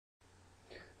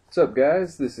What's up,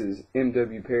 guys? This is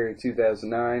MW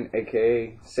 2009,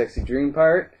 aka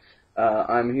SexyDreamPirate.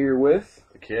 I'm here with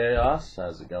Chaos.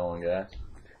 How's it going, guys?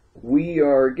 We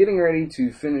are getting ready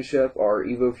to finish up our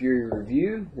Evo Fury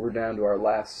review. We're down to our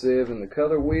last sieve in the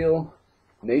color wheel,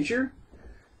 Nature.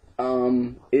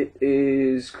 It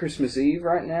is Christmas Eve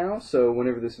right now, so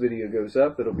whenever this video goes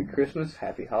up, it'll be Christmas.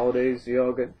 Happy holidays to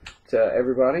y'all, to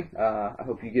everybody. I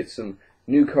hope you get some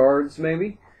new cards,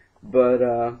 maybe.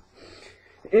 But,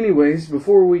 anyways,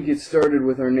 before we get started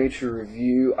with our Nature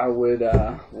review, I would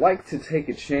like to take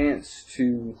a chance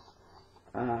to,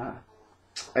 I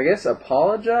guess,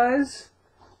 apologize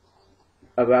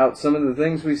about some of the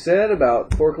things we said about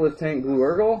Forklift Tank Blue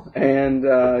Urgle, and,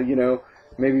 you know,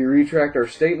 maybe retract our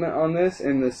statement on this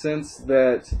in the sense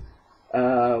that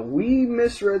we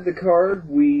misread the card.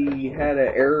 We had an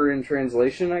error in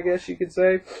translation, I guess you could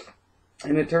say.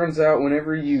 And it turns out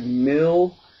whenever you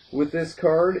mill with this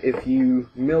card, if you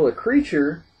mill a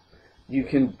creature, you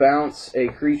can bounce a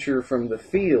creature from the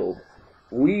field.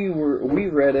 We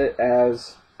read it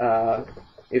as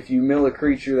if you mill a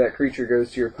creature, that creature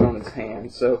goes to your opponent's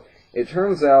hand. So it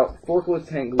turns out Forklift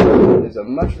Tank Blue is a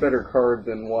much better card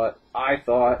than what I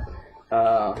thought.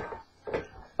 A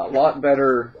lot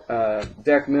better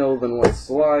deck mill than what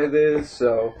Slive is.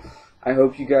 So I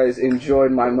hope you guys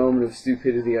enjoyed my moment of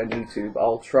stupidity on YouTube.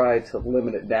 I'll try to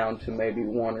limit it down to maybe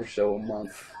one or so a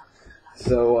month.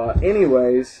 So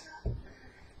anyways,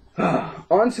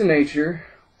 on to Nature,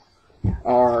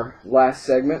 our last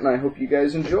segment, and I hope you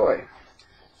guys enjoy.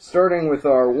 Starting with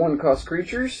our one-cost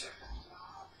creatures.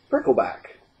 Prickleback,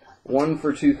 1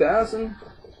 for 2,000,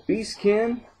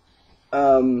 Beastkin,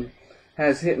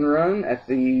 has hit and run. At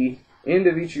the end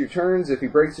of each of your turns, if he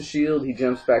breaks a shield, he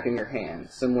jumps back in your hand,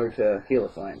 similar to Heal a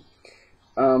Flame.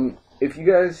 If you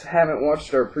guys haven't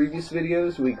watched our previous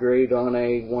videos, we grade on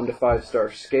a 1 to 5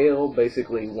 star scale,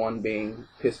 basically 1 being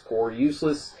piss poor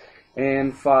useless,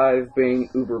 and 5 being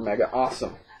uber mega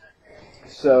awesome.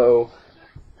 So,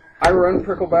 I run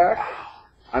Prickleback.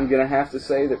 I'm going to have to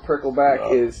say that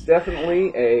Prickleback is definitely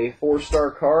a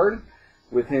 4-star card,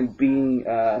 with him being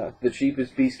the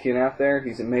cheapest Beastkin out there.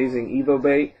 He's amazing Evo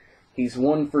bait. He's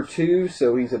 1 for 2,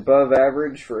 so he's above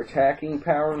average for attacking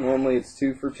power. Normally it's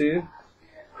 2 for 2,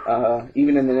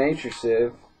 even in the Nature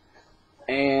Civ.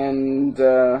 And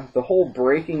the whole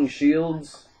breaking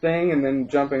shields thing and then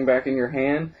jumping back in your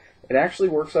hand, it actually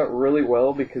works out really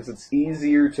well because it's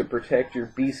easier to protect your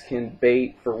Beastkin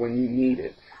bait for when you need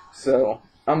it. So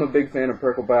I'm a big fan of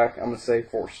Prickleback. I'm going to say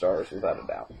 4 stars without a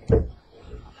doubt.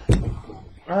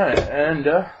 Alright,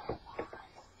 and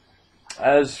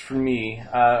as for me,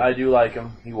 I do like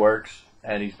him. He works,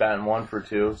 and he's batting 1 for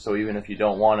 2, so even if you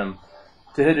don't want him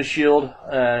to hit a shield,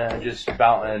 just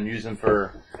bounce and use him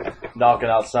for knocking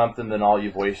out something, then all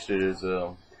you've wasted is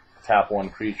a tap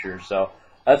 1 creature. So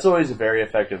that's always a very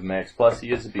effective mix. Plus,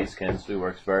 he is a Beastkin, so he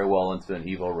works very well into an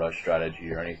Evo rush strategy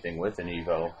or anything with an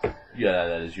Evo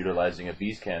that is utilizing a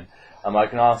Beastkin. I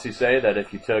can honestly say that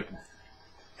if you took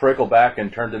Prickleback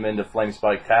and turned him into Flame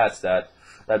Spike Tats,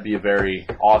 that'd be a very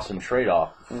awesome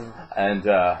trade-off. And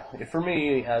for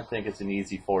me, I think it's an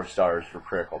easy 4 stars for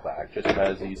Prickleback, just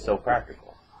because he's so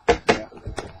practical. Yeah,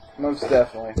 most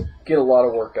definitely. Get a lot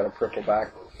of work out of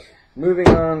Prickleback. Moving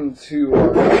on to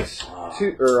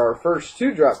our first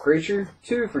 2-drop creature,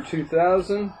 2 for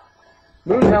 2,000.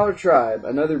 Moonhowler Tribe,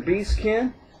 another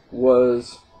Beastkin,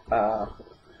 was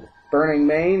Burning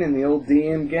Main in the old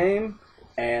DM game,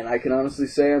 and I can honestly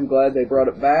say I'm glad they brought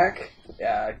it back.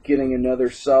 Getting another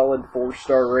solid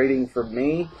 4-star rating from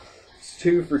me. It's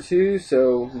 2 for 2,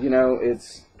 so you know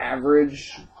it's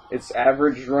average. It's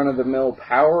average run-of-the-mill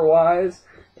power-wise.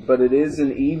 But it is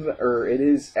it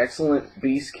is excellent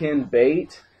Beastkin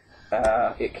bait.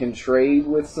 It can trade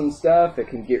with some stuff. It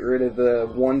can get rid of the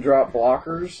 1-drop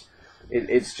blockers.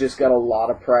 It's just got a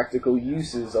lot of practical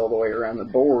uses all the way around the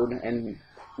board. And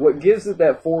what gives it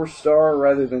that 4-star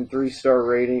rather than 3-star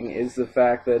rating is the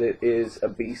fact that it is a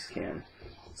Beastkin.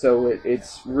 So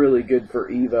it's really good for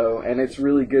Evo, and it's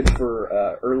really good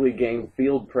for early game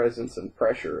field presence and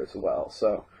pressure as well.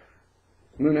 So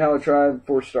Moonhowler Tribe,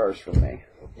 4 stars from me.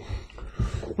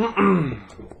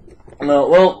 No,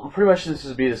 well, pretty much this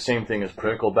would be the same thing as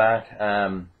Prickleback.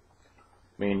 I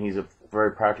mean, he's a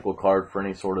very practical card for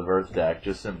any sort of Earth deck,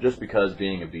 just because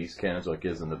being a Beastkin is what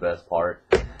gives him the best part.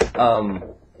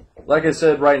 Like I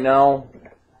said, right now,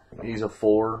 he's a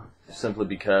 4, simply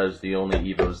because the only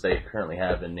Evos they currently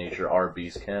have in Nature are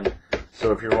Beastkin.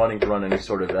 So if you're wanting to run any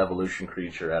sort of evolution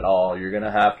creature at all, you're going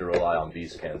to have to rely on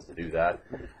Beastkins to do that.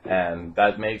 And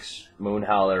that makes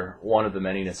Moonhowler one of the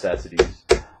many necessities.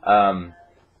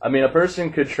 I mean, a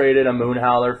person could trade in a Moon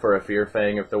Howler for a Fear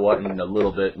Fang if there wasn't a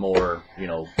little bit more, you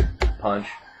know, punch.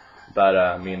 But,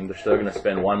 I mean, they're still going to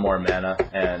spend one more mana,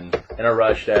 and in a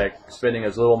rush deck, spending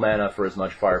as little mana for as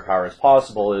much firepower as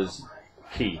possible is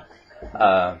key.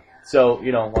 So,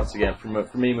 you know, once again, for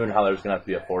me, Moon Howler is going to have to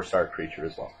be a 4-star creature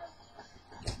as well.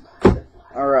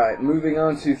 Alright, moving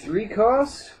on to 3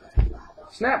 cost.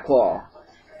 Snapclaw.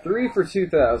 3 for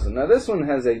 2,000. Now this one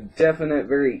has a definite,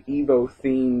 very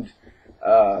Evo-themed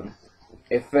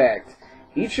effect.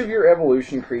 Each of your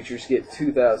evolution creatures get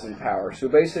 2,000 power. So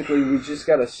basically, we just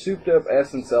got a souped-up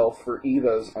Essence Elf for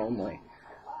Evos only.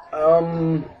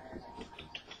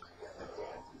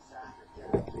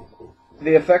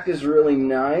 The effect is really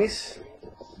nice,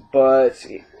 but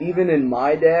even in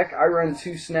my deck, I run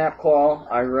 2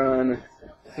 Snapclaw, I run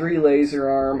 3 Laser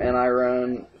Arm, and I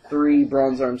run 3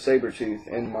 Bronze Arm Sabertooth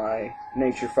in my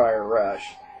Nature Fire Rush.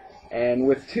 And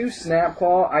with 2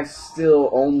 Snapclaw, I still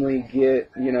only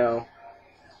get, you know,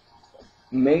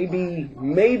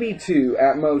 maybe 2,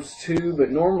 at most 2, but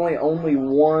normally only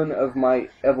one of my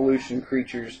evolution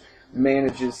creatures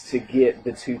manages to get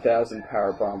the 2,000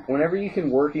 power bump. Whenever you can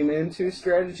work him into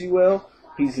strategy well,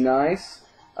 he's nice.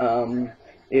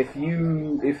 If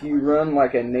you run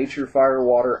like a Nature Fire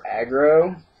Water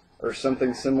aggro or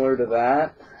something similar to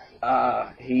that,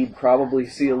 he'd probably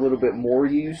see a little bit more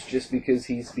use just because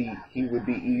he would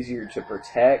be easier to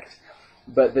protect.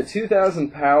 But the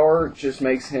 2,000 power just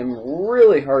makes him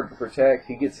really hard to protect.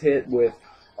 He gets hit with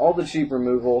all the cheap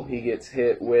removal. He gets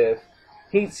hit with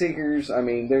Heat Seekers. I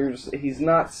mean, he's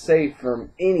not safe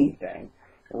from anything,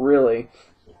 really.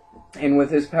 And with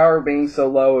his power being so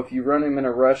low, if you run him in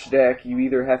a rush deck, you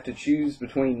either have to choose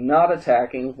between not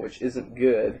attacking, which isn't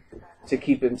good, to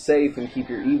keep him safe and keep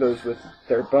your Evos with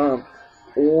their bump,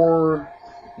 or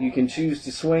you can choose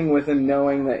to swing with him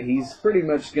knowing that he's pretty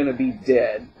much going to be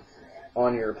dead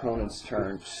on your opponent's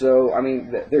turn. So, I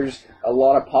mean, there's a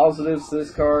lot of positives to this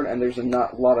card, and there's a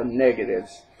lot of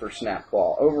negatives for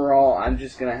Snapclaw. Overall, I'm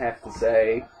just going to have to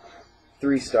say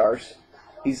 3 stars.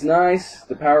 He's nice,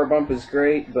 the power bump is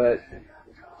great, but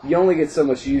you only get so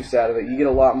much use out of it. You get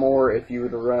a lot more if you were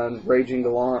to run Raging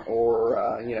Gallant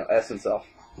or, you know, Essence Elf.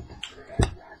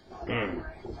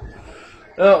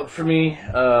 Well, for me,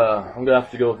 I'm going to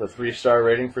have to go with a 3-star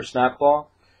rating for Snapclaw.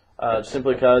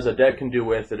 Simply because a deck can do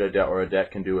with it, or a deck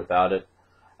can do without it.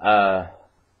 I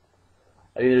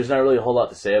mean, there's not really a whole lot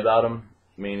to say about him.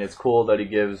 I mean, it's cool that he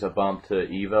gives a bump to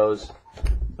Evos,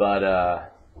 but I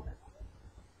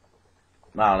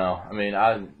don't know. I mean,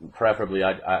 I'd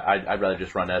rather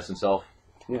just run Essence Elf.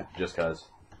 Yeah. Just cause.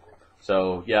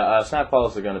 So yeah,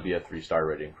 Snapclaws are going to be a 3-star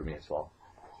rating for me as well.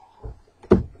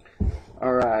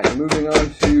 All right, moving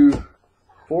on to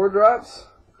 4 drops.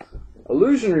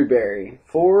 Illusionary Berry,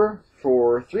 4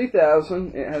 for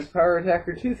 3,000. It has Power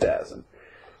Attacker 2,000.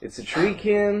 It's a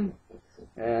Treekin,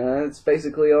 and that's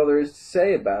basically all there is to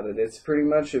say about it. It's pretty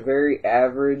much a very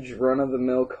average,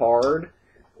 run-of-the-mill card.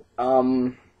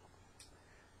 I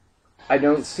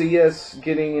don't see us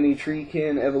getting any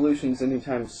Treekin evolutions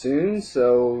anytime soon,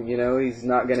 so, you know, he's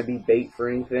not going to be bait for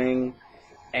anything.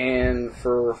 And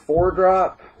for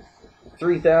 4-drop,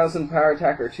 3,000 Power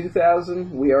Attacker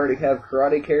 2,000, we already have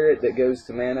Karate Carrot that goes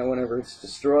to mana whenever it's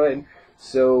destroyed.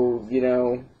 So, you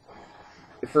know,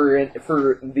 for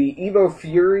the Evo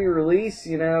Fury release,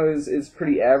 you know, is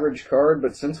pretty average card,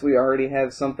 but since we already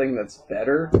have something that's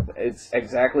better, it's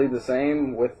exactly the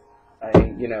same with a,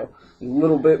 you know,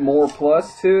 little bit more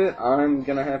plus to it, I'm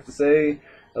going to have to say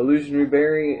Illusionary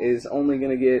Berry is only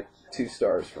going to get 2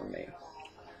 stars from me.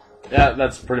 Yeah,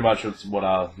 that's pretty much what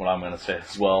I'm going to say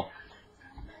as well.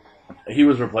 He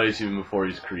was replaced even before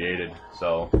he's created,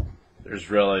 so there's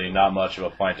really not much of a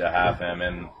point to have him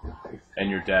in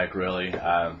your deck, really.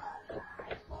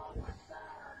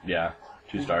 Yeah,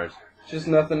 2 stars. Just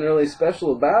nothing really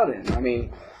special about him. I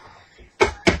mean,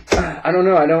 I don't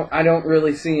know. I don't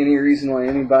really see any reason why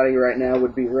anybody right now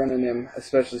would be running him,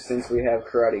 especially since we have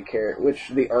Karate Carrot, which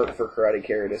the art for Karate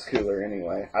Carrot is cooler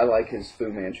anyway. I like his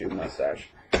Fu Manchu mustache.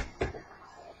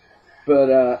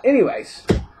 But anyways,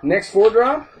 next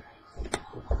 4-drop.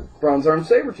 Bronze Arm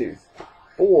Sabertooth.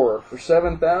 4 for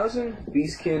 7,000.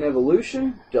 Beastkin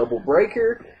Evolution. Double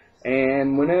Breaker.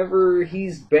 And whenever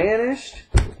he's banished,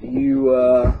 you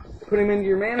put him into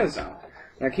your mana zone.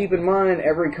 Now keep in mind,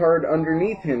 every card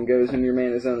underneath him goes in your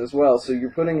mana zone as well. So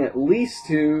you're putting at least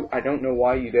 2. I don't know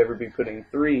why you'd ever be putting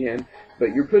 3 in.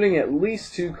 But you're putting at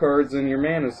least 2 cards in your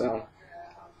mana zone.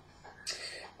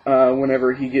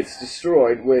 Whenever he gets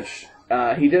destroyed, which...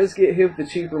 he does get hit with the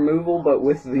cheap removal, but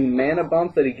with the mana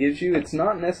bump that he gives you, it's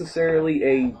not necessarily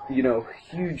a, you know,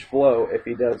 huge blow if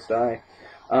he does die.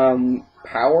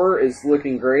 Power is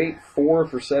looking great, 4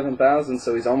 for 7,000,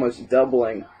 so he's almost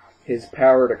doubling his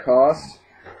power to cost.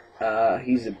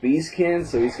 He's a beastkin,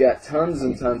 so he's got tons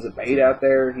and tons of bait out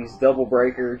there. He's double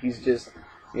breaker. He's just,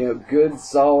 good,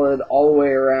 solid, all the way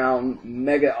around,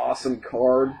 mega awesome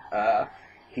card.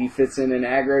 He fits in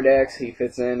aggro decks. He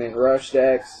fits in rush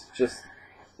decks. Just,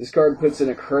 this card puts in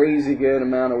a crazy good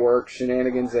amount of work,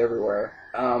 shenanigans everywhere.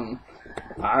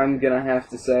 I'm going to have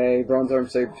to say Bronze Arm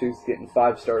Sabertooth's getting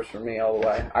 5 stars for me all the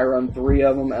way. I run 3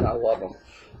 of them, and I love them.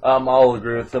 I'll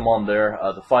agree with him on there.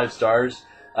 The 5 stars.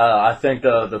 I think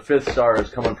the 5th star is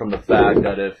coming from the fact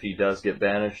that if he does get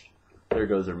banished, there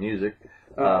goes their music.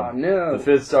 No.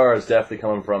 The 5th star is definitely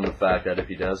coming from the fact that if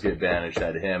he does get banished,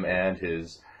 that him and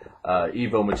his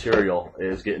Evo material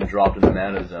is getting dropped in the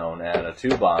mana zone, and a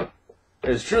 2-bomb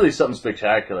is truly something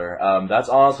spectacular. That's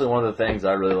honestly one of the things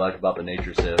I really like about the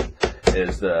Nature Civ,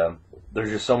 is there's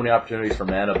just so many opportunities for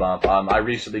mana bump. I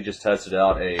recently just tested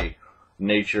out a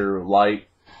Nature Light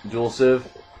dual Civ.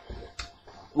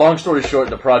 Long story short,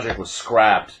 the project was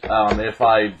scrapped. If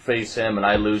I face him and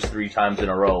I lose 3 times in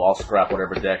a row, I'll scrap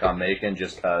whatever deck I'm making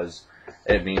just because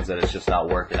it means that it's just not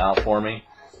working out for me.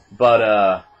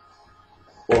 But,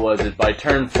 what was it? By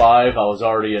turn 5, I was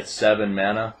already at 7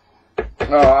 mana.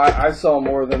 Oh, I saw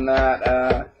more than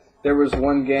that. There was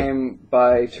one game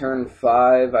by turn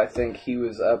 5, I think he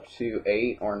was up to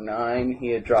 8 or 9. He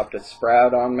had dropped a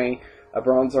Sprout on me. A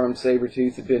Bronze Arm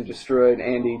Sabertooth had been destroyed,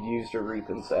 and he'd used a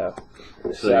Reaping Staff.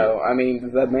 So, I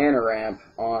mean, the mana ramp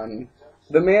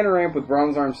with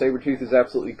Bronze Arm Sabertooth is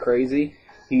absolutely crazy.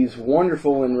 He's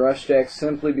wonderful in rush decks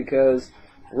simply because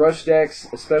rush decks,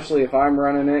 especially if I'm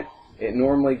running it, it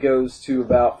normally goes to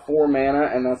about 4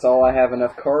 mana, and that's all I have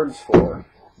enough cards for.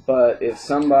 But if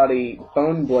somebody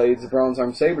Bone Blades Bronze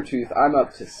Arm Sabertooth, I'm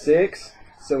up to 6,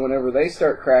 so whenever they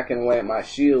start cracking away at my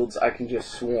shields, I can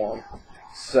just swarm.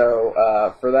 So,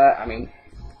 for that, I mean,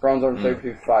 Bronze Arm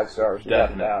Sabertooth, 5 stars,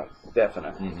 without a doubt.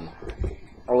 Definite.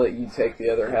 I'll let you take the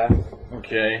other half.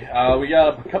 Okay, we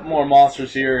got a couple more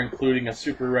monsters here, including a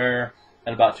super rare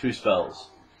and about 2 spells.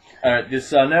 Alright,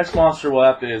 this next monster we'll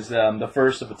have is the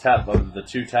first of the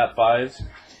 2 tap 5s.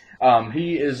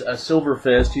 He is a Silver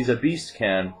Fist, he's a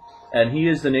Beastkin, and he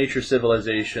is the Nature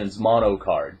Civilization's mono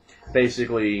card.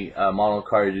 Basically, mono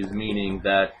card is meaning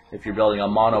that if you're building a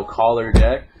mono collar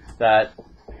deck, that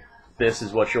this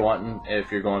is what you're wanting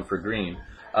if you're going for green.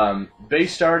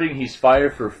 Base starting, he's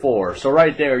 5 for 4. So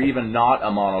right there, even not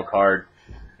a mono card,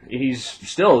 he's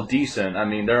still decent. I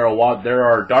mean, there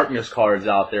are darkness cards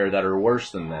out there that are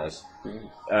worse than this.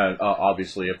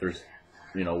 Obviously, if there's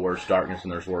worse darkness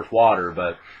and there's worse water,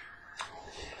 but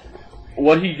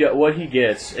what he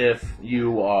gets if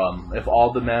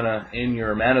all the mana in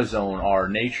your mana zone are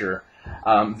nature,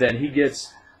 then he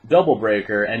gets Double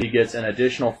Breaker, and he gets an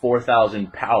additional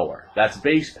 4,000 power. That's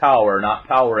base power, not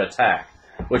power attack,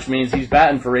 which means he's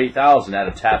batting for 8,000 at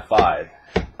a tap 5.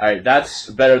 Alright, that's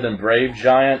better than Brave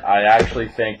Giant. I actually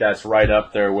think that's right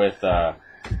up there with,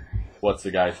 what's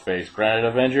the guy's face? Granite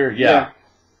Avenger? Yeah.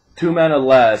 2 mana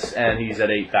less, and he's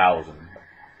at 8,000.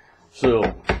 So,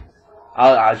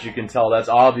 as you can tell, that's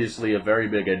obviously a very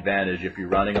big advantage if you're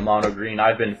running a mono green.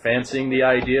 I've been fancying the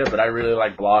idea, but I really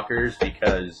like blockers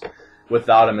because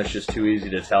without him, it's just too easy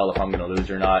to tell if I'm going to lose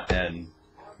or not, and,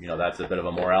 that's a bit of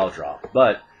a morale drop.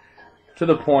 But, to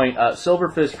the point, Silver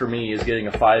Fist for me is getting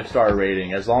a 5-star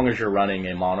rating as long as you're running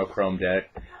a monochrome deck,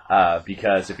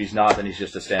 because if he's not, then he's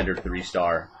just a standard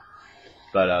 3-star.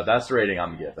 But that's the rating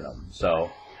I'm giving him.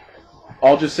 So,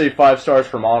 I'll just say 5 stars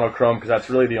for monochrome, because that's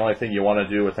really the only thing you want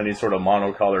to do with any sort of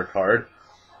monocolor card.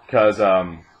 Because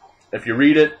if you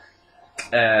read it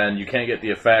and you can't get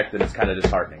the effect, then it's kind of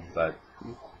disheartening. But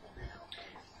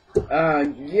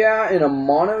yeah, in a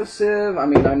mono civ, I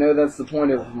mean, I know that's the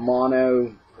point of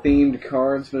mono themed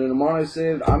cards, but in a mono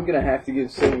civ, I'm gonna have to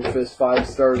give Silver Fist 5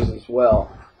 stars as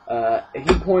well.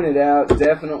 He pointed out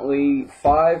definitely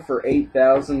 5 for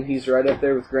 8,000. He's right up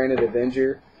there with Granite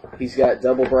Avenger. He's got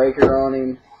Double Breaker on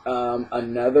him.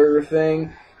 Another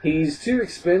thing, he's too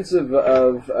expensive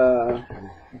of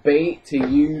bait to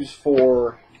use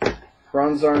for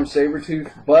Bronze Arm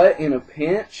Sabertooth, but in a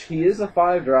pinch, he is a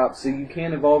 5-drop, so you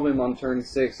can evolve him on turn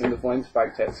 6 into Flame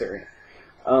Spike Tessary.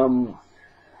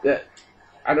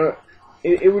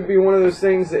 It would be one of those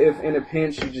things that if in a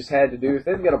pinch you just had to do. If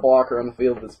they've got a blocker on the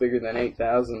field that's bigger than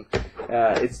 8,000,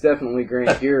 it's definitely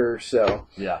Grand Cure. So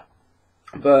yeah,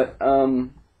 but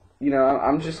I'm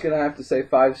just gonna have to say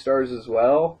 5 stars as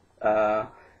well.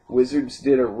 Wizards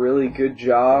did a really good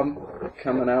job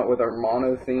coming out with our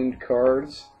mono themed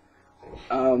cards.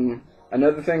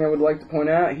 Another thing I would like to point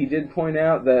out, he did point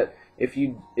out that if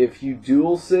you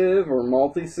dual civ or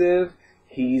multi civ,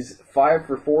 He's 5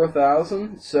 for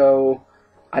 4,000, so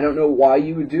I don't know why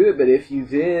you would do it, but if you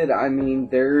did, I mean,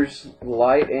 there's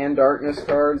light and darkness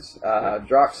cards,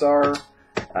 Droxar,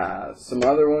 some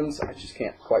other ones. I just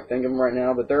can't quite think of them right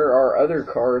now, but there are other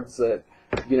cards that,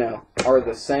 you know, are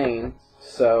the same,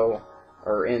 so,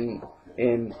 or in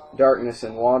darkness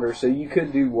and water, so you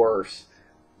could do worse.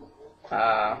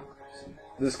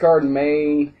 This card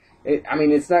may, I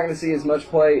mean, it's not going to see as much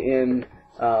play in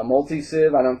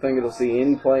multi-civ. I don't think it'll see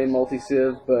any play in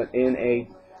multi-civ, but in a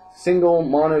single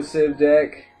mono civ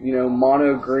deck, you know,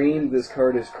 mono green, this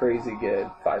card is crazy good.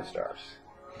 5 stars.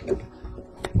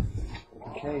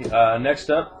 Okay, next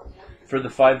up, for the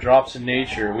 5 drops in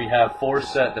nature, we have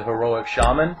Forset, the Heroic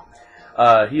Shaman.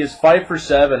 He is 5 for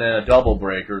 7 and a double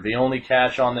breaker. The only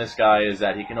catch on this guy is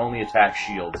that he can only attack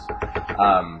shields.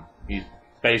 He's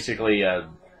basically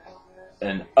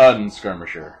an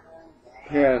unskirmisher.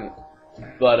 Yeah,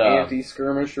 but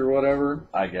anti-skirmish or whatever,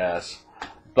 I guess.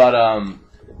 But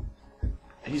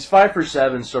he's 5 for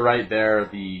 7, so right there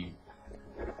the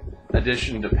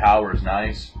addition to power is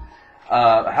nice.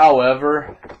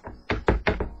 However,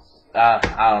 I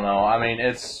don't know. I mean,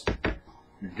 it's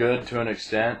good to an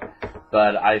extent,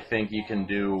 but I think you can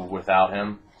do without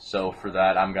him. So for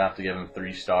that, I'm gonna have to give him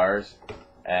 3 stars,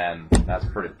 and that's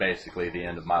pretty basically the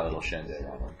end of my little shindig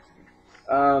on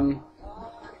him.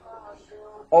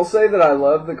 I'll say that I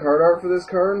love the card art for this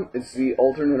card. It's the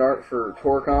alternate art for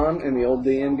Torcon in the old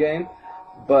DM game.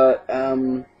 But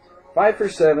 5 for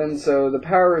 7, so the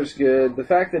power is good. The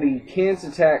fact that he can't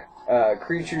attack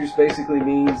creatures basically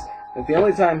means that the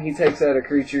only time he takes out a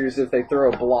creature is if they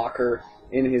throw a blocker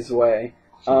in his way.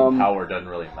 So the power doesn't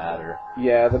really matter.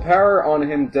 Yeah, the power on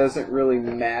him doesn't really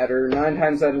matter. 9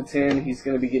 times out of 10, he's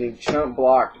going to be getting chump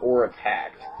blocked or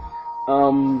attacked.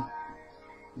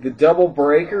 The double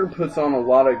breaker puts on a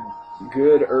lot of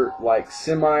good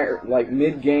like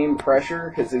mid-game pressure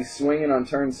because he's swinging on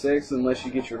turn 6 unless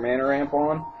you get your mana ramp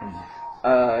on.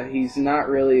 He's not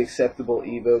really acceptable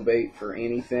Evo bait for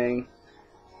anything.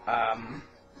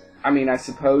 I mean, I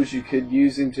suppose you could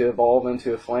use him to evolve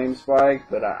into a Flame Spike,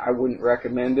 but I wouldn't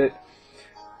recommend it.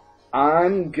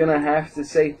 I'm gonna have to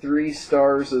say 3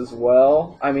 stars as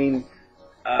well. I mean,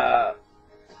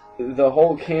 the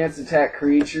whole can't attack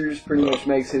creatures pretty much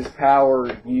makes his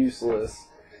power useless.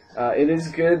 It is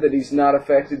good that he's not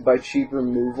affected by cheap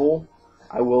removal.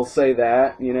 I will say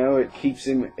that, you know, it keeps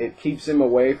him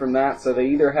away from that. So they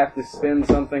either have to spend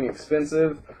something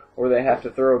expensive, or they have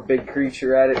to throw a big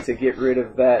creature at it to get rid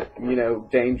of that, you know,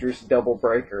 dangerous double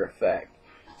breaker effect.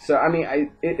 So I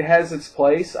mean, it has its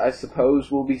place. I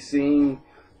suppose we'll be seeing,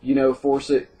 you know,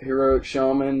 Forset Heroic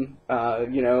Shaman,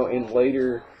 you know, in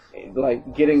later,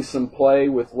 like getting some play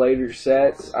with later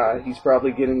sets. He's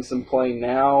probably getting some play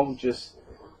now, just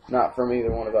not from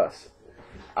either one of us.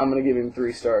 I'm going to give him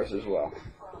 3 stars as well.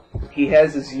 He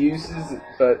has his uses,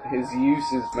 but his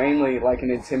use is mainly like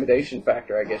an intimidation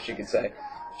factor, I guess you could say.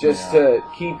 Just to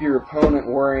keep your opponent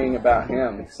worrying about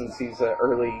him, since he's an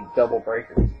early double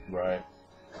breaker. Right.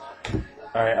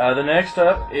 Alright, the next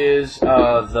up is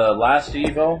the last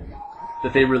Evo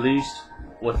that they released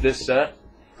with this set.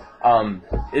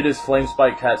 It is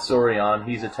Flamespike Tatsurion.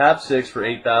 He's a tap 6 for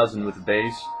 8,000 with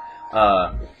base.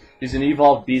 He's an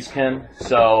evolved Beastkin,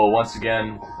 so once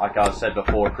again, like I said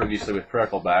before previously with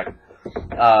Prickleback,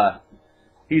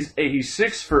 he's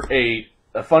 6 for 8.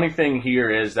 The funny thing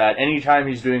here is that anytime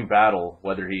he's doing battle,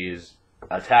 whether he is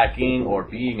attacking or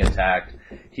being attacked,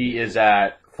 he is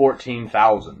at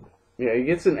 14,000. Yeah, he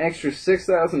gets an extra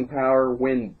 6,000 power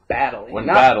when battling.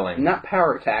 Not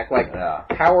power attack, like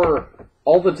power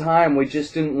all the time. We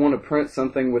just didn't want to print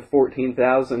something with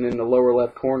 14,000 in the lower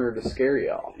left corner to scare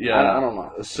y'all. Yeah, I don't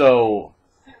know. So,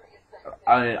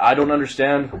 I don't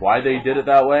understand why they did it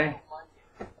that way.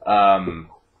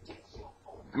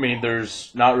 I mean,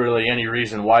 there's not really any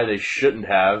reason why they shouldn't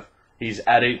have. He's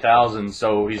at 8,000,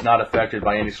 so he's not affected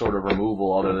by any sort of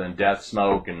removal other than Death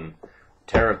Smoke and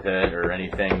Terra Pit or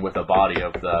anything with a body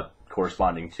of the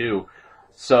corresponding 2.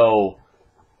 So,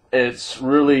 it's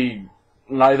really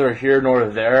neither here nor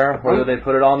there whether they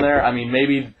put it on there. I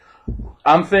mean,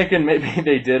 I'm thinking maybe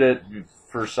they did it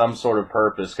for some sort of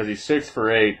purpose, because he's 6 for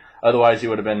 8, otherwise he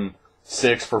would have been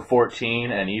 6 for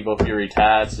 14, and Evo Fury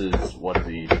Tats is, what is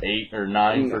he, 8 or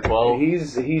 9 for 12?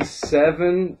 He's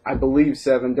 7, I believe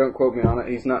 7, don't quote me on it,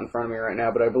 he's not in front of me right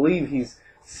now, but I believe he's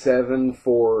 7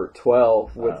 for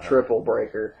 12 with triple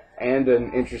breaker, and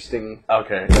an interesting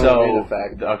okay,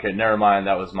 never mind,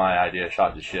 that was my idea,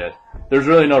 shot to shit. There's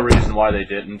really no reason why they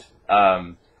didn't.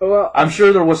 Well, I'm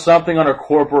sure there was something on a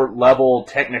corporate level,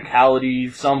 technicality,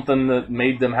 something that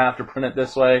made them have to print it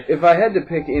this way. if I had to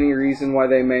pick any reason why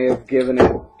they may have given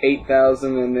it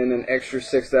 8,000 and then an extra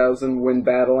 6,000 when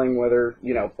battling, whether,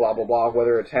 blah, blah, blah,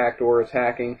 whether attacked or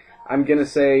attacking, I'm going to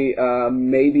say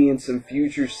maybe in some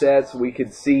future sets we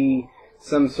could see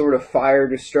some sort of fire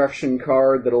destruction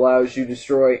card that allows you to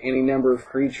destroy any number of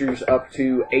creatures up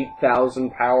to 8,000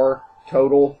 power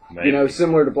total. Maybe.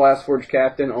 Similar to Blastforge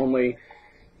Captain, only...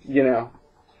 I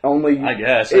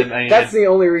guess. That's the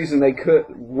only reason they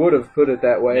would have put it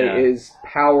that way is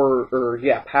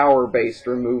power-based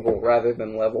removal rather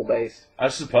than level-based. I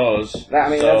suppose.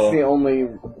 That's the only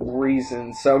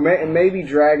reason. So maybe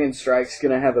Dragon Strike's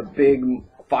going to have a big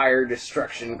fire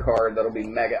destruction card that'll be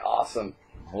mega awesome.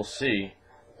 We'll see.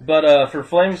 But for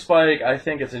Flame Spike, I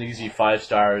think it's an easy 5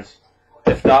 stars.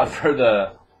 If not for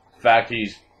the fact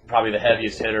he's probably the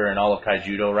heaviest hitter in all of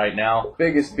Kaijudo right now.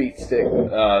 Biggest beat stick.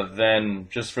 Then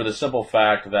just for the simple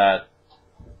fact that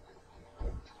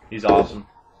he's awesome.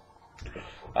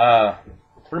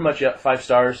 Pretty much, 5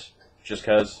 stars, just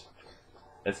because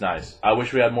it's nice. I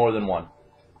wish we had more than one.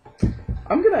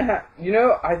 I'm going to have...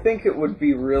 I think it would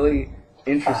be really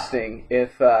interesting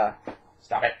if...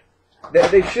 Stop it.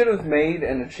 They should have made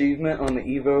an achievement on the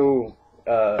Evo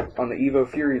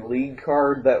Fury League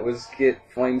card that was get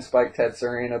Flame Spike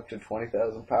Tetsurian up to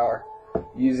 20,000 power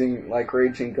using like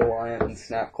Raging Goliath and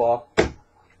Snapclaw.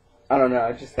 I don't know.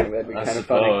 I just think that'd be kind of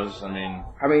funny.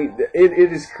 I mean,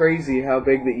 it is crazy how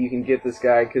big that you can get this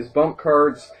guy because bump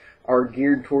cards are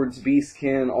geared towards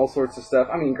Beastkin, all sorts of stuff.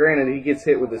 I mean, granted, he gets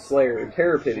hit with a Slayer,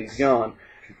 Terror Pit, he's gone,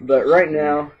 but right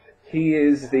now he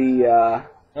is the.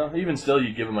 Even still,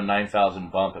 you give him a 9,000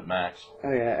 bump at max.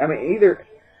 Oh yeah, I mean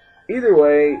either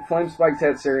way, Flame Spike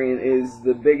Tetsurian is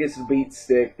the biggest beat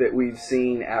stick that we've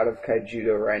seen out of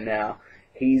Kaijudo right now.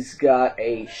 He's got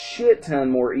a shit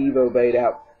ton more Evo bait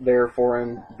out there for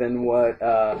him than what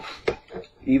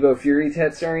Evo Fury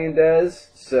Tetsurian does,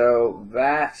 so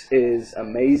that is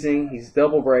amazing. He's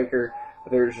double breaker.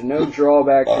 There's no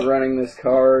drawback to running this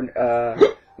card.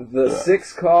 The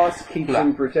 6 cost keeps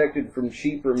him protected from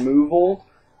cheap removal.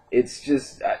 It's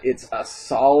just, it's a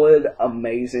solid,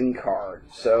 amazing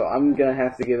card. So I'm going to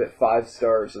have to give it 5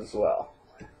 stars as well.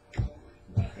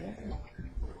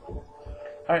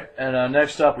 Alright, and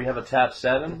next up we have a tap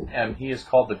 7, and he is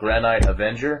called the Granite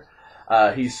Avenger.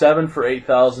 He's 7 for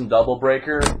 8,000 double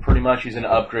breaker. Pretty much he's an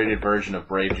upgraded version of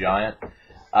Brave Giant.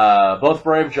 Both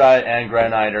Brave Giant and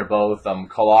Granite are both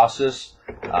Colossus.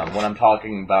 When I'm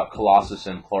talking about Colossus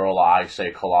in plural, I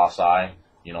say Colossi.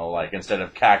 Like instead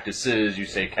of cactuses, you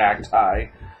say cacti.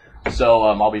 So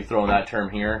I'll be throwing that term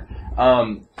here.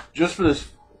 Just for the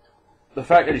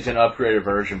fact that he's an upgraded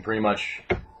version pretty much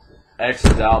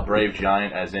X's out Brave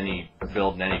Giant as any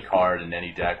build in any card in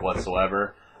any deck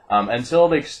whatsoever. Until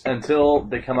they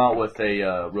come out with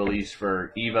a release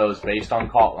for Evos based on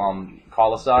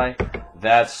Colossi,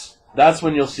 that's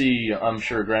when you'll see, I'm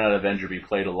sure, Granite Avenger be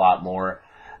played a lot more.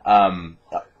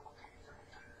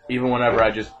 Even whenever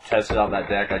I just tested out that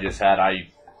deck I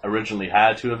originally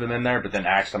had 2 of them in there, but then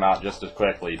axed them out just as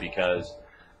quickly because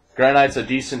Granite's a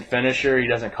decent finisher. He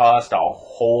doesn't cost a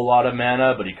whole lot of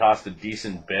mana, but he costs a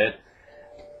decent bit.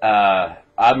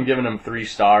 I'm giving him 3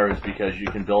 stars because you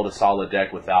can build a solid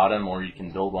deck without him, or you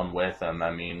can build one with him.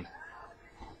 I mean,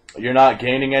 you're not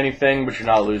gaining anything, but you're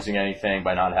not losing anything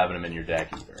by not having him in your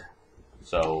deck either.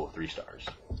 So, 3 stars.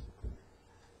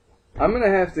 I'm going to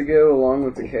have to go along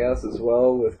with the Chaos as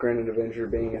well, with Granite Avenger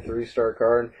being a 3-star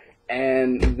card.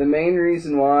 And the main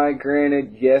reason why,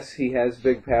 granted, yes, he has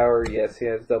big power, yes, he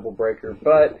has double breaker,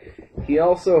 but he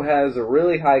also has a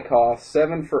really high cost,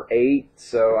 7 for 8,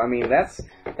 so, I mean, that's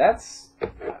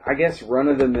I guess,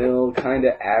 run-of-the-mill, kind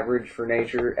of average for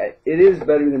nature. It is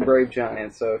better than Brave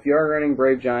Giant, so if you are running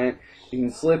Brave Giant, you can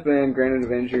slip in Granite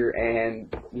Avenger,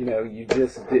 and,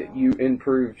 you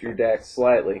improved your deck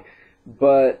slightly.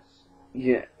 But,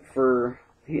 yeah,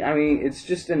 it's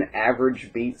just an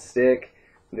average beat stick.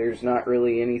 There's not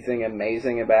really anything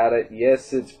amazing about it.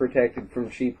 Yes, it's protected from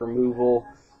cheap removal,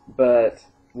 but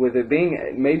with it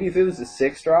being, maybe if it was a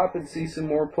 6-drop, it'd see some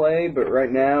more play, but right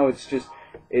now it's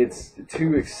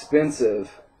too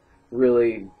expensive,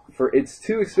 really. It's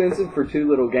too expensive for too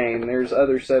little gain. There's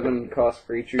other 7-cost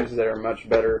creatures that are much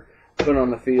better put on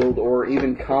the field, or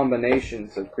even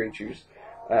combinations of creatures.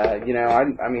 I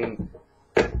mean,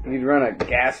 you'd run a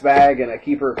gas bag and a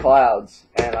Keeper of Clouds,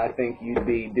 and I think you'd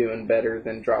be doing better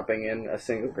than dropping in a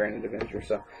single Granite Avenger.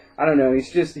 So, I don't know,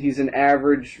 he's an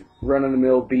average,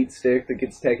 run-of-the-mill beat stick that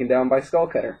gets taken down by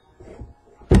Skullcutter.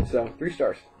 So, 3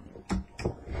 stars.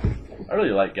 I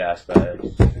really like gas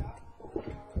bags.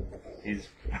 He's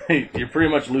You pretty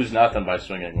much lose nothing by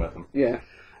swinging with him. Yeah.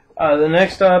 The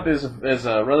next up is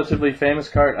a relatively famous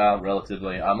card.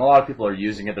 Relatively. A lot of people are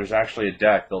using it. There's actually a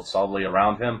deck built solidly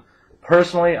around him.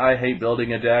 Personally, I hate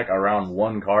building a deck around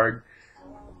one card.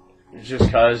 Just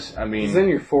because, I mean... 'Cause then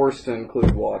you're forced to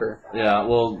include water. Yeah,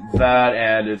 well, that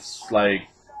and it's like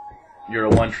you're a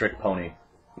one-trick pony.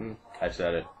 I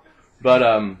said it.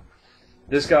 But,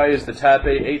 this guy is the Tap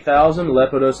 8000,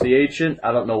 Lepidus the Ancient.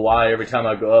 I don't know why every time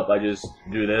I go up I just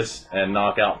do this and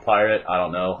knock out Pirate. I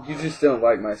don't know. You just don't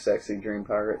like my sexy dream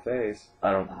pirate face.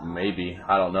 I don't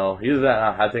know. Either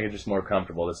that, I think it's just more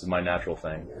comfortable. This is my natural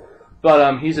thing.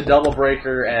 But he's a double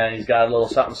breaker, and he's got a little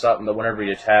something that whenever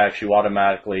he attacks, you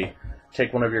automatically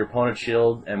take one of your opponent's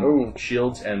shields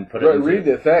and put it in. Read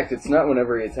the effect. It's not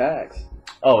whenever he attacks.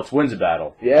 Oh, it's wins a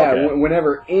battle. Yeah, okay.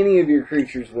 Whenever any of your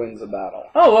creatures wins a battle.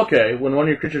 Oh, okay. When one of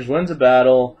your creatures wins a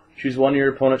battle, choose one of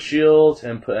your opponent's shields,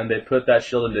 and they put that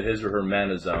shield into his or her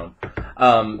mana zone.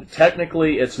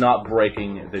 Technically, it's not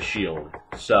breaking the shield,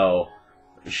 so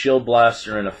shield blasts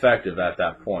are ineffective at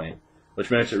that point,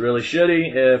 which makes it really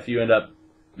shitty if you end up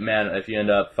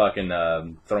fucking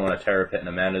throwing a terror pit in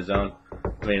a mana zone.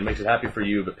 I mean, it makes it happy for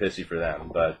you, but pissy for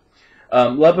them. But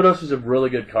Lepidus is a really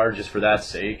good card just for that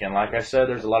sake, and like I said,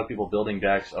 there's a lot of people building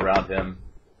decks around him,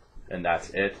 and that's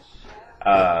it.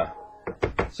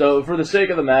 So for the sake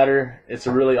of the matter, it's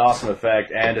a really awesome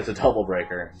effect, and it's a double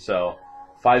breaker. So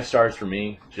 5 stars for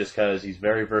me, just because he's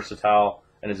very versatile,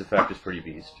 and his effect is pretty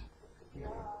beast.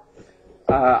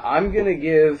 I'm going to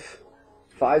give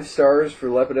 5 stars for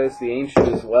Lepidus the Ancient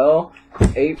as well.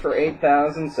 8 for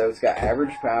 8,000, so it's got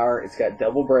average power, it's got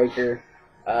double breaker,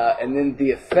 and then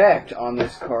the effect on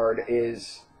this card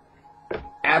is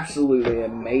absolutely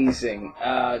amazing.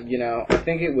 You know, I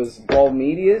think it was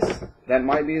Balmedius, that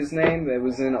might be his name, that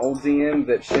was in Old DM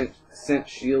that sent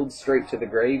shields straight to the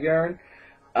graveyard.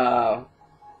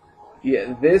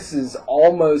 Yeah, this is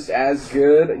almost as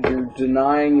good. You're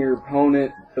denying your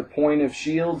opponent the point of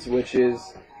shields, which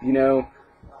is, you know,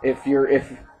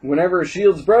 whenever a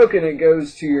shield's broken, it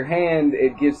goes to your hand,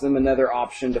 it gives them another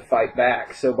option to fight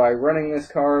back. So by running this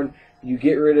card, you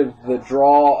get rid of the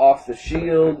draw off the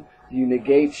shield, you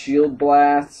negate shield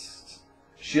blasts,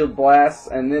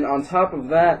 and then on top of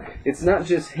that, it's not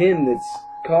just him that's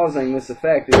causing this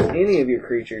effect, it's any of your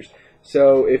creatures.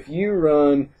 So if you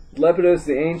run Lepidus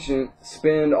the Ancient,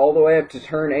 spend all the way up to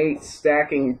turn 8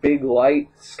 stacking big light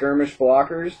skirmish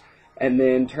blockers, and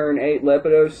then turn 8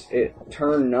 Lepidus, at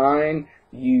turn 9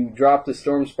 you drop the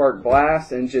Stormspark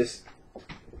Blast and just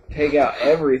take out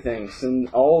everything, send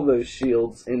all those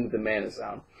shields into the mana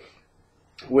zone.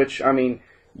 Which, I mean,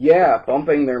 yeah,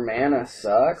 bumping their mana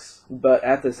sucks, but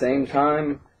at the same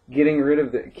time, getting rid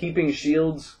of keeping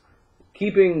shield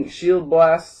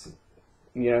blasts,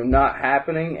 you know, not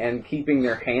happening, and keeping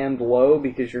their hand low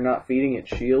because you're not feeding it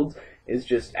shields is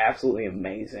just absolutely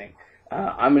amazing.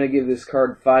 I'm going to give this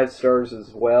card 5 stars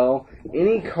as well.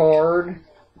 Any card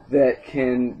that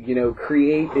can, you know,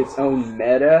 create its own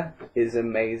meta is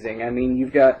amazing. I mean,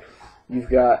 you've got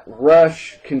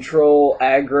Rush, Control,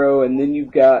 Aggro, and then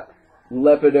you've got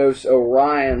Lepidus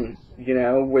Orion, you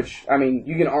know, which, I mean,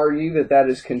 you can argue that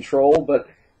is Control, but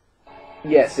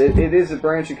yes, it is a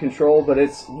branch of Control, but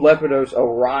it's Lepidus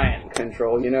Orion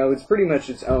Control, you know, it's pretty much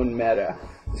its own meta.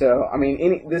 So, I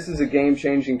mean, this is a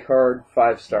game-changing card,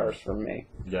 5 stars from me.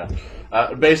 Yeah.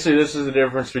 Basically, this is the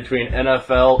difference between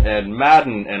NFL and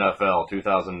Madden NFL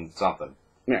 2000-something.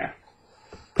 Yeah.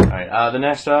 Alright, the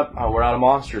next up, we're out of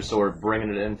monsters, so we're bringing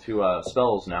it into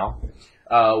spells now.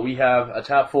 We have a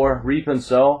tap 4, Reap and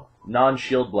Sow,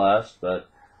 non-shield blast, but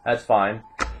that's fine.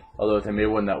 Although if they made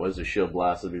one that was a shield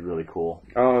blast, that'd be really cool.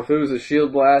 Oh, if it was a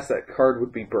shield blast, that card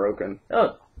would be broken.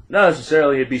 No, not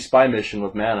necessarily. It'd be Spy Mission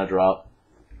with mana drop.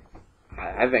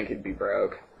 I think it'd be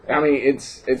broke. I mean,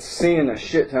 it's seeing a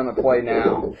shit ton of play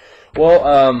now.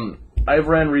 Well, I've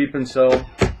ran Reap and Sow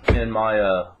in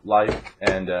my life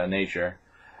and nature.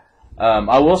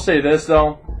 I will say this,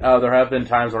 though. There have been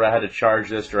times where I had to charge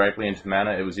this directly into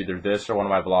mana. It was either this or one of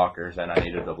my blockers, and I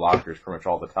needed the blockers pretty much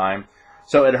all the time.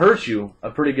 So it hurts you a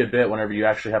pretty good bit whenever you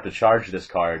actually have to charge this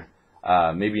card.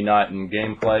 Maybe not in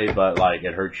gameplay, but like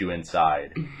it hurts you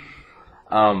inside.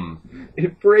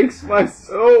 It breaks my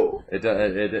soul.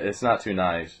 It's not too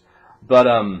nice. But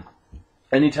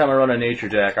anytime I run a nature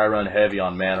deck, I run heavy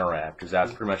on mana ramp, because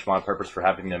that's pretty much my purpose for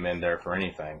having them in there for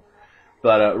anything.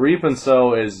 But Reap and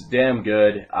Sow is damn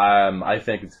good. I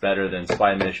think it's better than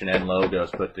Spy Mission and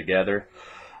Logos put together.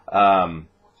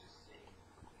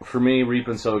 For me, Reap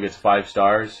and Sow gets 5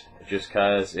 stars, just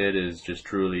because it is just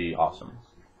truly awesome.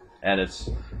 And it's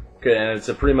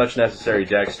a pretty much necessary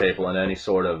deck staple in any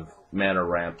sort of mana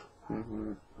ramp.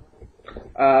 Mm-hmm.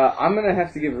 I'm going to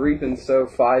have to give Reap and Sow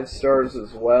 5 stars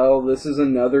as well. This is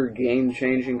another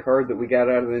game-changing card that we got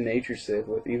out of the Nature Civ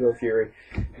with Evo Fury.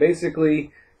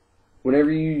 Basically,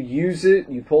 whenever you use it,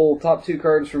 you pull top 2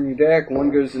 cards from your deck. One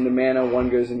goes into mana, one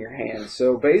goes in your hand.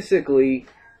 So basically,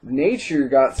 Nature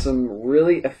got some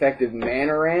really effective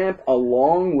mana ramp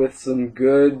along with some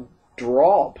good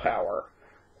draw power.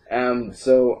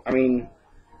 So, I mean,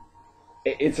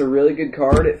 it's a really good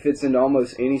card. It fits into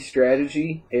almost any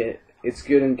strategy. It's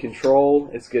good in control.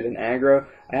 It's good in aggro.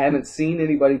 I haven't seen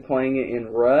anybody playing it in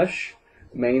Rush,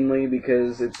 mainly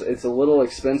because it's a little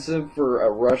expensive for a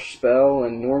Rush spell,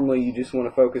 and normally you just want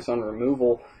to focus on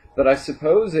removal. But I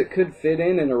suppose it could fit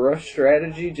in a Rush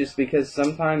strategy just because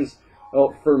sometimes,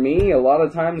 well, for me, a lot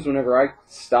of times whenever I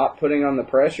stop putting on the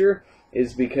pressure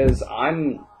is because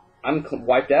I'm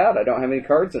wiped out. I don't have any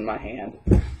cards in my hand.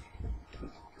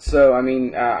 So, I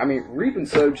mean, Reap and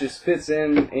Sow just fits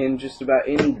in just about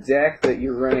any deck that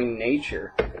you're running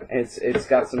Nature. It's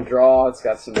got some draw, it's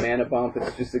got some mana bump,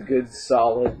 it's just a good,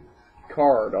 solid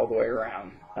card all the way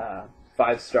around.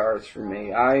 5 stars for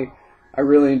me. I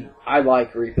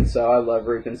like Reap and Sow. I love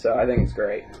Reap and Sow. I think it's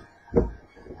great.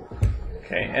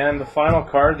 Okay, and the final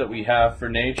card that we have for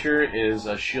Nature is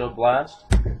a Shield Blast.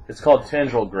 It's called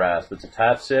Tendril Grasp. It's a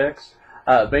tap 6.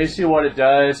 Basically what it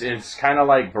does, it's kind of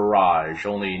like Barrage,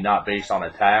 only not based on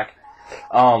attack.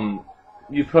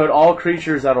 You put all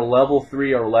creatures at a level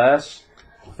 3 or less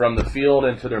from the field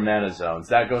into their mana zones.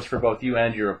 That goes for both you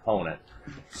and your opponent.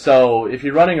 So if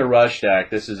you're running a Rush deck,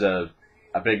 this is a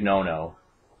big no-no.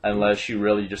 Unless you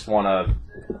really just want to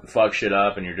fuck shit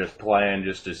up and you're just playing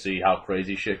just to see how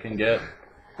crazy shit can get.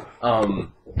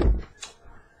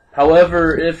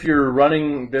 However, if you're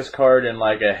running this card in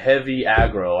like a heavy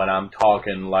aggro, and I'm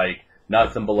talking like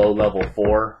nothing below level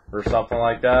 4 or something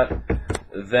like that,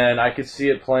 then I could see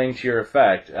it playing to your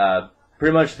effect.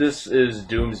 Pretty much this is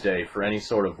Doomsday for any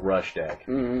sort of Rush deck.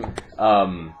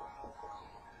 Mm-hmm.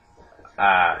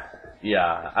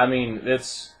 Yeah, I mean,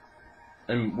 it's...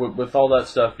 And with all that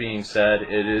stuff being said,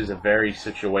 it is a very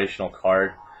situational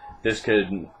card. This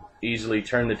could easily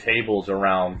turn the tables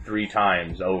around 3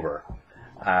 times over.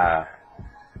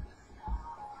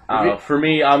 For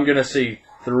me, I'm gonna say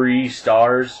 3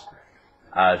 stars,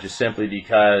 just simply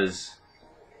because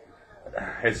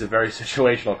it's a very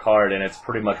situational card and it's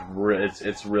pretty much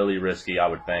it's really risky, I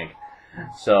would think.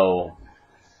 So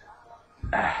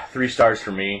 3 stars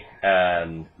for me,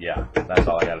 and yeah, that's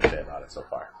all I gotta say about it so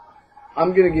far.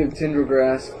 I'm gonna give Tendril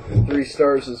Grasp 3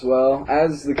 stars as well.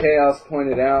 As the Chaos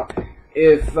pointed out,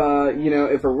 if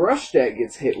if a Rush deck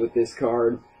gets hit with this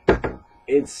card,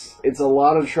 it's a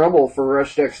lot of trouble for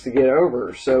Rush decks to get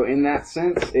over. So in that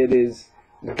sense, it is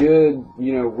good,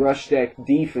 Rush deck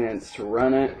defense to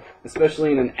run it,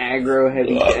 especially in an aggro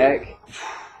heavy deck.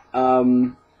 I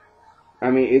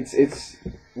mean, it's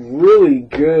really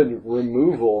good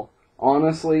removal,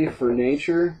 honestly, for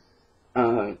Nature.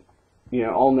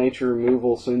 All Nature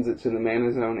removal sends it to the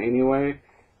mana zone anyway.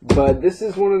 But this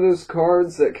is one of those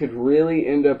cards that could really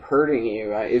end up hurting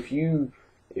you.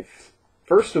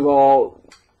 First of all,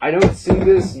 I don't see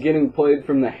this getting played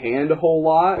from the hand a whole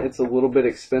lot. It's a little bit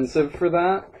expensive for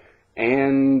that.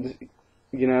 And,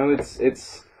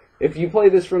 it's if you play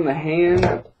this from the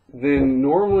hand, then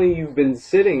normally you've been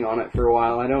sitting on it for a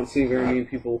while. I don't see very many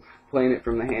people playing it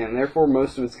from the hand. Therefore,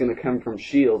 most of it's going to come from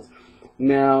shields.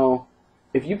 Now,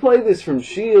 if you play this from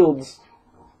shields,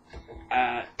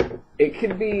 it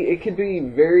could be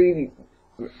very,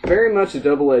 very much a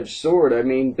double-edged sword. I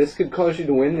mean, this could cause you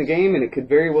to win the game, and it could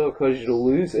very well cause you to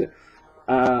lose it.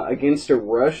 Against a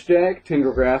Rush deck,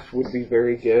 Tendril Grasp would be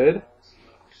very good.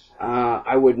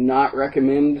 I would not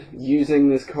recommend using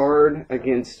this card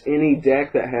against any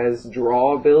deck that has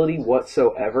draw ability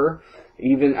whatsoever.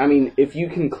 If you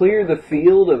can clear the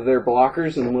field of their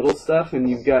blockers and little stuff and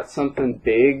you've got something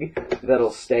big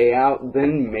that'll stay out,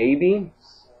 then maybe.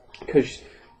 Because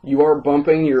you are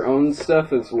bumping your own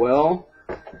stuff as well.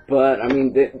 But,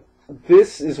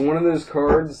 this is one of those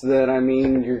cards that,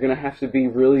 you're going to have to be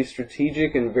really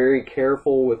strategic and very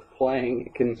careful with playing.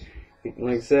 It can,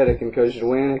 like I said, it can cause you to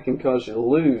win, it can cause you to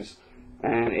lose.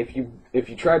 And if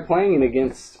you try playing it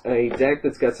against a deck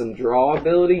that's got some draw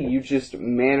ability, you just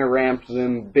mana ramp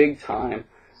them big time.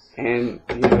 And,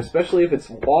 especially if it's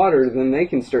water, then they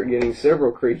can start getting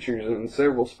several creatures and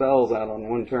several spells out on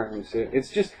one turn. So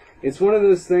it's one of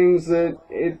those things that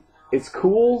it's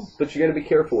cool, but you gotta be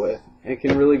careful with. It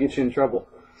can really get you in trouble.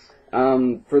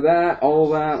 For all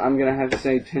that, I'm gonna have to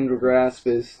say Tendril Grasp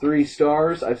is 3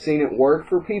 stars. I've seen it work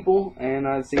for people, and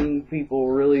I've seen people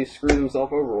really screw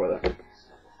themselves over with it.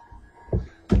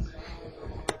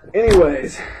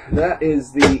 Anyways, that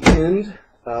is the end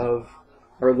of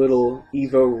our little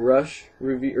Evo Rush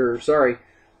review,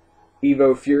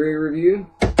 Evo Fury review.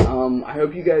 I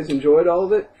hope you guys enjoyed all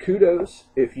of it. Kudos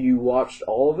if you watched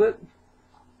all of it.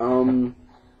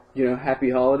 Happy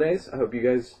holidays. I hope you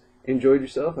guys enjoyed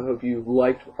yourself. I hope you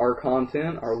liked our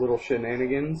content, our little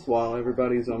shenanigans while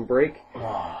everybody's on break.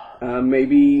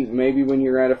 Maybe when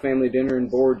you're at a family dinner and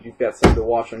bored, you've got something to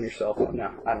watch on your cell phone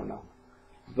now. I don't know.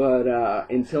 But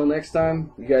until next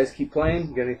time, you guys keep playing.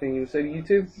 You got anything you to say to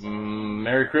YouTube?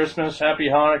 Merry Christmas, Happy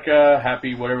Hanukkah,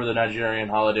 Happy whatever the Nigerian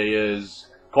holiday is.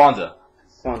 Kwanzaa.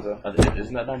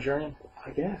 Isn't that Nigerian?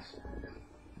 I guess.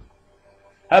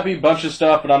 Happy bunch of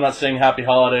stuff, but I'm not saying Happy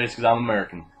Holidays because I'm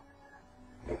American.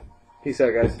 Peace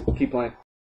out, guys. Keep playing.